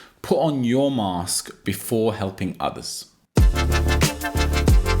put on your mask before helping others.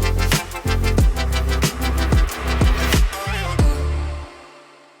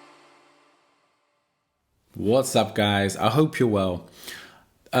 What's up, guys? I hope you're well.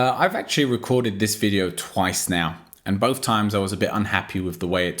 I've actually recorded this video twice now, and both times I was a bit unhappy with the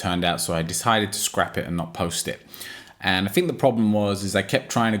way it turned out, so I decided to scrap it and not post it. And I think the problem was I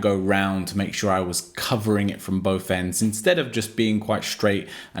kept trying to go round to make sure I was covering it from both ends instead of just being quite straight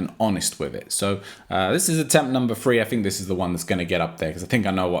and honest with it. So this is attempt number 3. I think this is the one that's going to get up there because I think I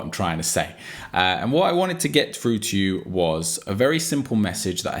know what I'm trying to say. And what I wanted to get through to you was a very simple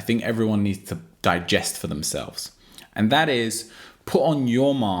message that I think everyone needs to digest for themselves. And that is, put on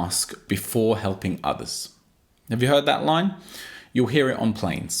your mask before helping others. Have you heard that line? You'll hear it on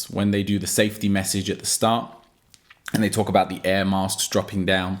planes when they do the safety message at the start. And they talk about the air masks dropping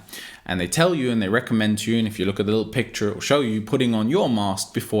down, and they tell you and they recommend to you, and if you look at the little picture, it will show you putting on your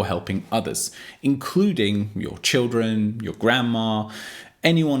mask before helping others, including your children, your grandma,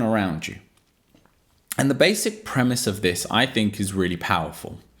 anyone around you. And the basic premise of this, I think, is really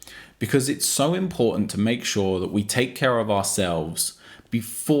powerful because it's so important to make sure that we take care of ourselves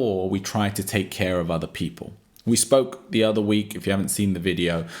before we try to take care of other people. We spoke the other week, if you haven't seen the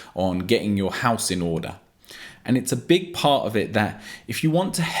video, on getting your house in order. And it's a big part of it that if you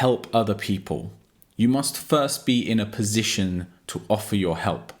want to help other people, you must first be in a position to offer your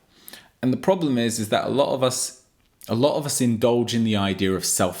help. And the problem is that a lot of us indulge in the idea of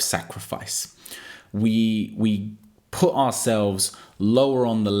self-sacrifice. We put ourselves lower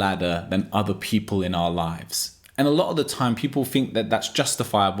on the ladder than other people in our lives. And a lot of the time people think that that's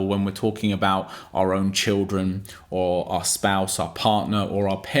justifiable when we're talking about our own children or our spouse, our partner, or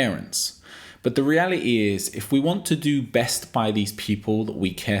our parents. But the reality is, if we want to do best by these people that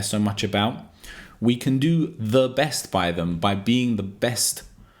we care so much about, we can do the best by them by being the best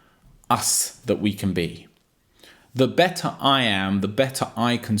us that we can be. The better I am, the better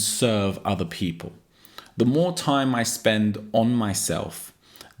I can serve other people. The more time I spend on myself,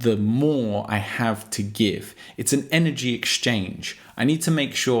 the more I have to give. It's an energy exchange. I need to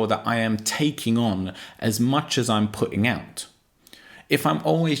make sure that I am taking on as much as I'm putting out. If I'm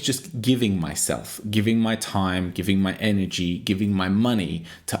always just giving myself, giving my time, giving my energy, giving my money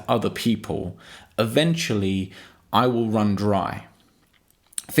to other people, eventually I will run dry.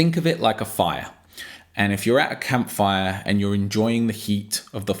 Think of it like a fire. And if you're at a campfire and you're enjoying the heat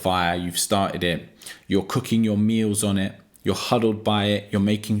of the fire, you've started it, you're cooking your meals on it, you're huddled by it, you're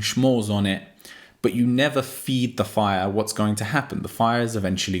making s'mores on it, but you never feed the fire, what's going to happen? The fire is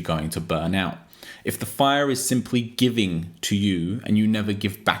eventually going to burn out. If the fire is simply giving to you and you never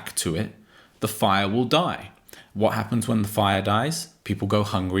give back to it, the fire will die. What happens when the fire dies? People go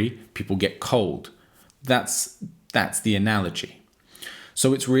hungry, people get cold. That's the analogy.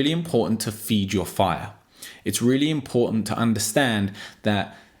 So it's really important to feed your fire. It's really important to understand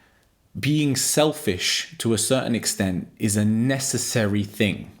that being selfish to a certain extent is a necessary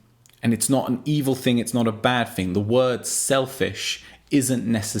thing. And it's not an evil thing, it's not a bad thing. The word selfish isn't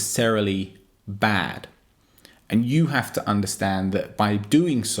necessarily bad. And you have to understand that by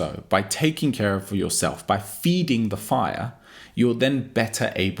doing so, by taking care of yourself, by feeding the fire, you're then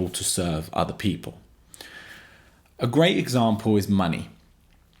better able to serve other people. A great example is money.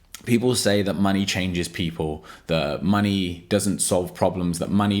 People say that money changes people, that money doesn't solve problems,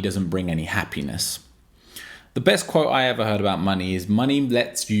 that money doesn't bring any happiness. The best quote I ever heard about money is, money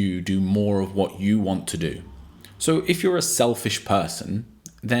lets you do more of what you want to do. So if you're a selfish person,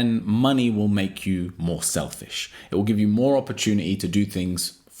 then money will make you more selfish. It will give you more opportunity to do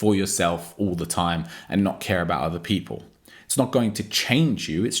things for yourself all the time and not care about other people. It's not going to change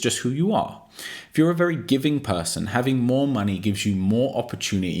you, it's just who you are. If you're a very giving person, having more money gives you more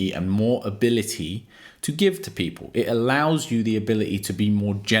opportunity and more ability to give to people. It allows you the ability to be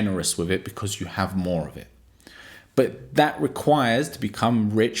more generous with it because you have more of it. But that requires, to become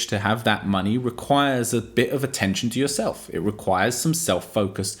rich, to have that money, requires a bit of attention to yourself. It requires some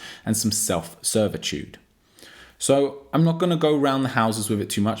self-focus and some self-servitude. So I'm not going to go around the houses with it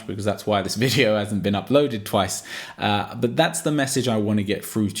too much because that's why this video hasn't been uploaded twice. But that's the message I want to get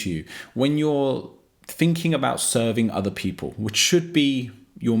through to you. When you're thinking about serving other people, which should be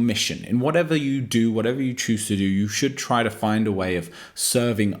your mission, in whatever you do, whatever you choose to do, you should try to find a way of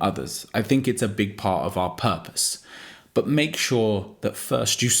serving others. I think it's a big part of our purpose. But make sure that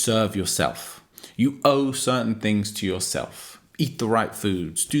first you serve yourself. You owe certain things to yourself. Eat the right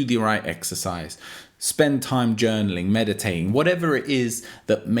foods, do the right exercise, spend time journaling, meditating, whatever it is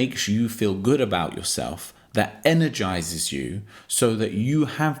that makes you feel good about yourself, that energizes you so that you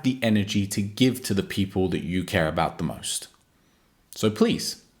have the energy to give to the people that you care about the most. So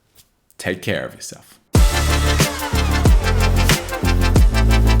please, Take care of yourself.